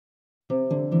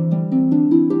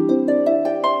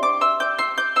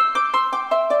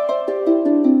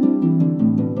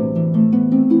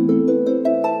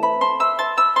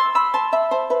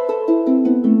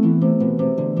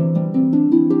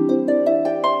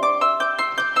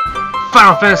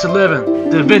Final Fantasy XI,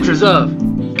 The Adventures of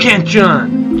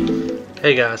Kenshin.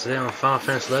 Hey guys, today on Final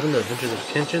Fantasy XI, The Adventures of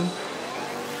Kenshin,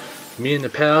 me and the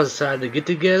pals decided to get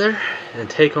together and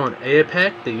take on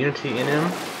Ayapec, the Unity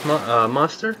NM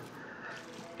monster.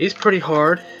 He's pretty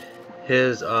hard.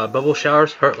 His bubble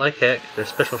showers hurt like heck. They're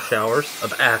special showers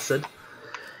of acid.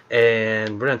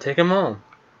 And we're going to take him on.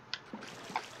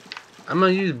 I'm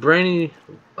going to use Brainy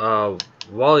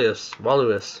Waluis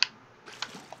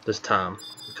this time,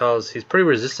 because he's pretty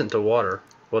resistant to water.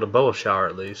 Well, to bubble shower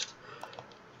at least.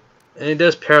 And he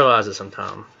does paralyze it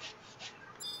sometimes.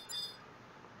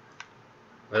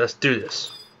 Well, let's do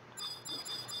this.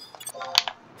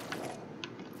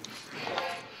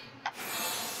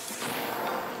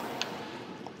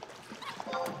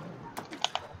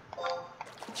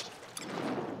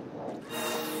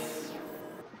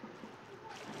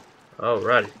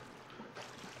 Alrighty.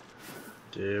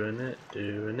 Doing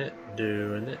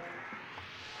it.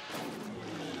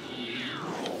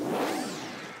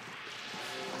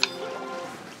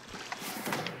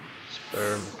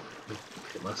 Sperm.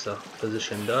 Get myself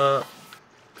positioned up.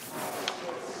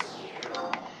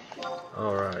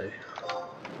 Alright.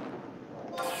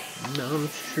 No,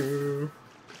 sure.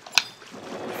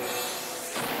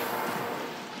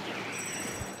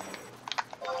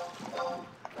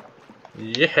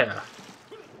 Yeah.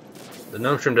 The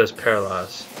Numstrom does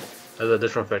paralyze. Has a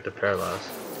additional effect of paralyze.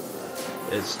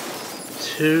 It's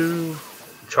 2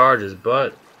 charges,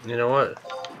 but you know what?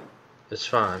 It's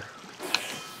fine.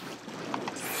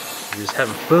 You're just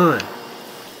having fun.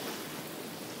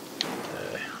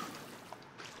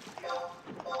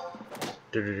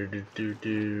 Let him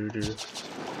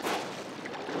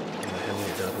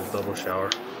get done with bubble shower.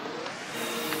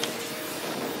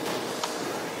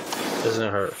 Doesn't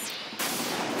it hurt?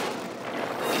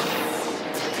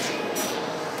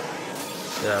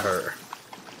 That hurt.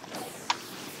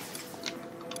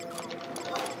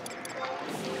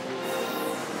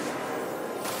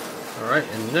 Alright,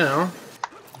 and now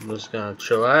I'm just gonna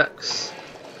chillax,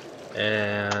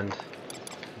 and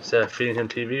instead of feeding him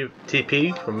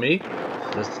TP from me,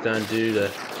 I'm just gonna do the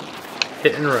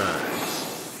hit and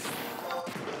runs.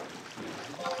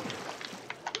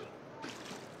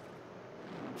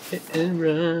 Hit and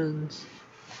runs.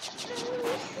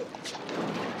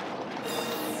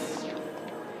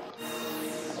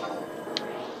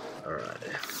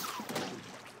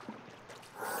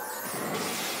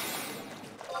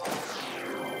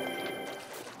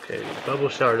 Okay, bubble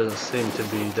shower doesn't seem to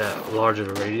be that large of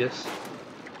a radius,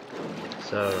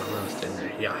 so I'm gonna stand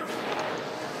there. Yeah.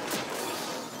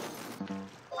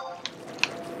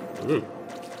 Ooh.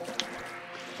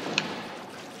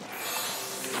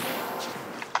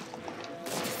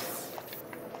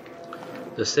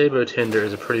 The Sabo Tender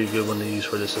is a pretty good one to use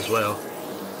for this as well.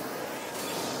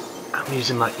 I'm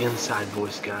using my inside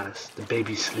voice, guys. The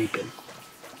baby's sleeping.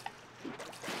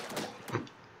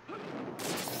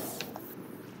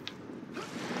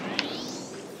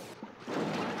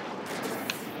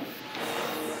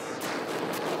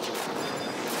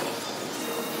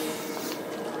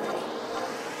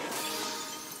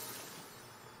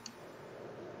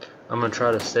 I'm gonna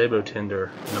try the Sabo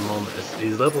Tender in a moment.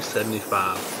 He's level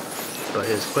 75, but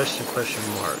his question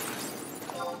mark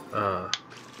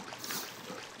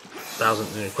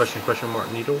question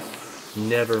mark needle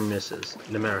never misses.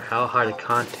 No matter how high the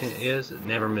content is, it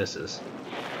never misses.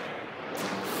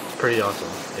 Pretty awesome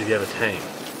if you have a tank,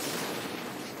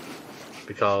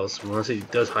 because once he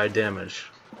does high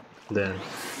damage, then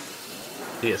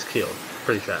he gets killed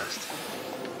pretty fast.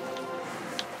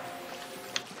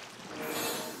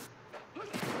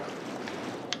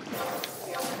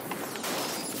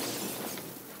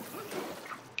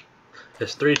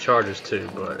 It's 3 charges too,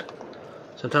 but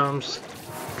sometimes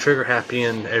trigger happy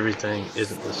and everything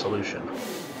isn't the solution.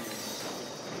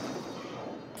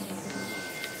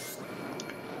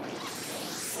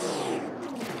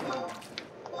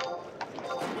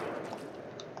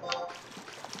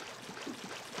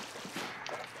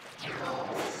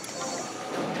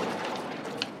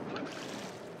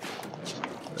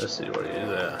 Let's see what he is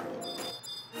at.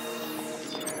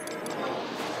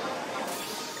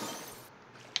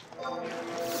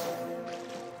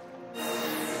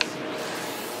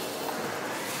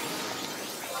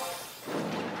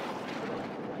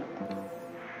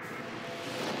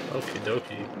 Okie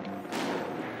dokie.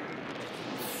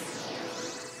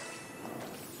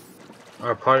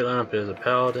 Our party lineup is a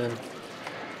paladin,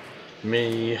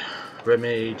 me, red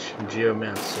mage,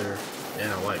 geomancer,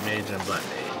 and a white mage and a black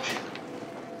mage.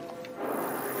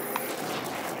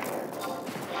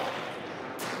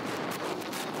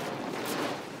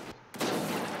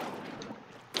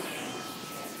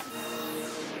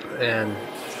 And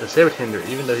the saber tender,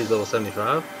 even though he's level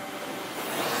 75,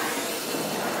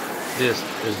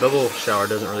 his bubble shower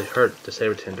doesn't really hurt the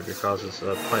saber tender because it's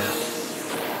a plant.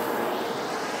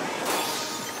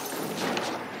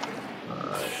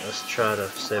 Alright, let's try to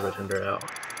saber tender out.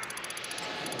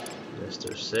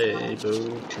 Mr. Saber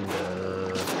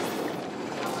Tender.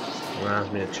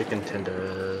 Reminds me of chicken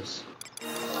tenders.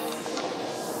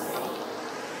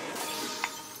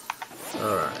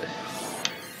 Alright.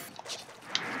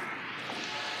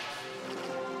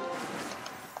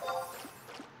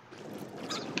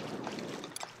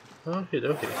 Okie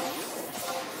dokie.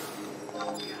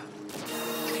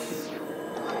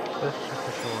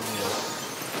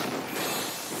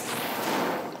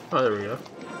 Oh, there we go.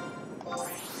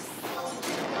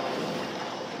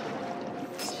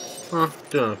 Huh,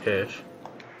 doing okay-ish.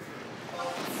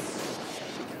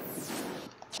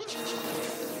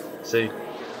 See,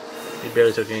 he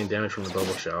barely took any damage from the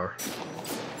bubble shower,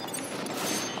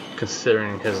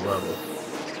 considering his level.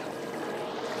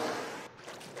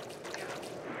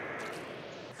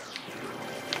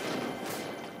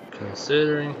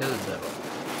 Considering his level.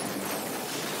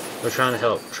 We're trying to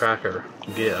help Tracker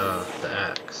get the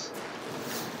axe.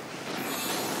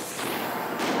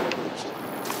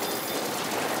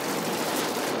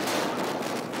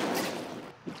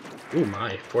 Ooh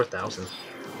my, 4,000.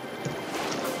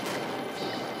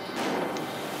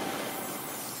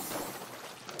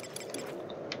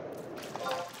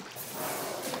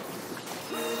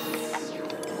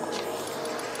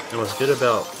 And what's good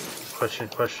about question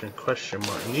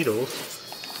mark needles,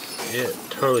 it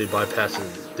totally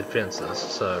bypasses defenses,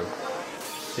 so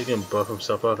he can buff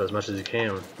himself up as much as he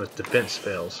can with defense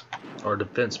spells or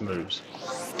defense moves.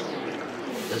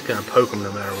 It's gonna poke him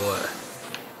no matter what.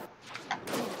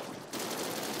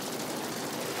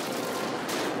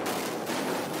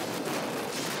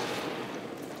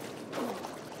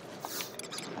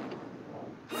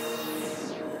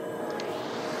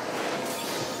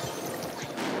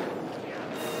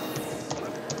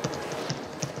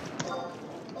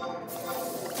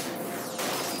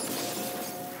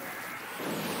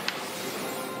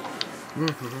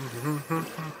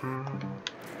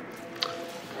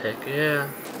 Heck yeah.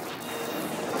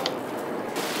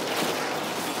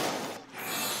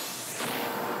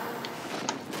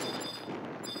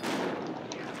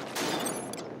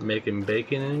 Making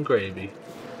bacon and gravy.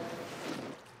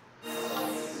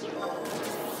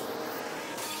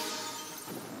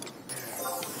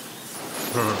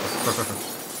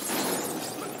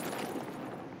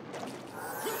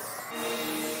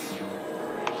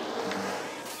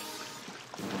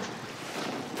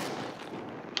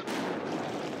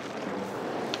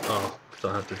 Oh,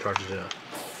 don't have to charge it up.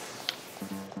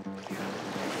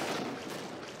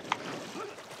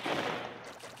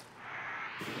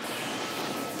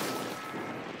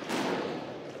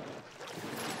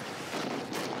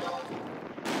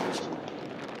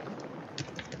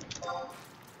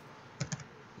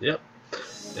 Yep,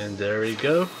 and there we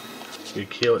go. We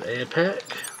killed Ayapec.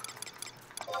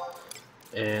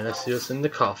 And let's see what's in the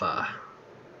coffee.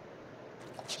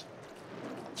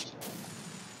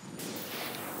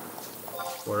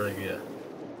 What did I get?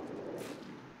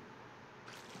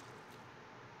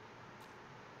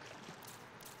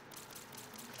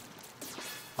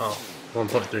 Oh,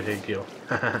 1.3k kill.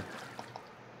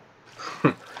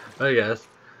 Alright guys,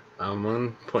 I'm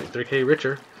 1.3k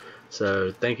richer.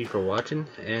 So thank you for watching,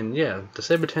 and yeah, the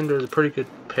saber tender is a pretty good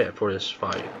pet for this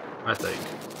fight, I think.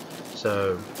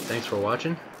 So thanks for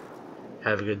watching.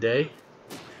 Have a good day.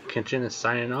 Kenshin is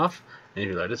signing off, and if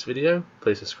you like this video,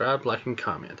 please subscribe, like, and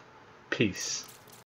comment. Peace.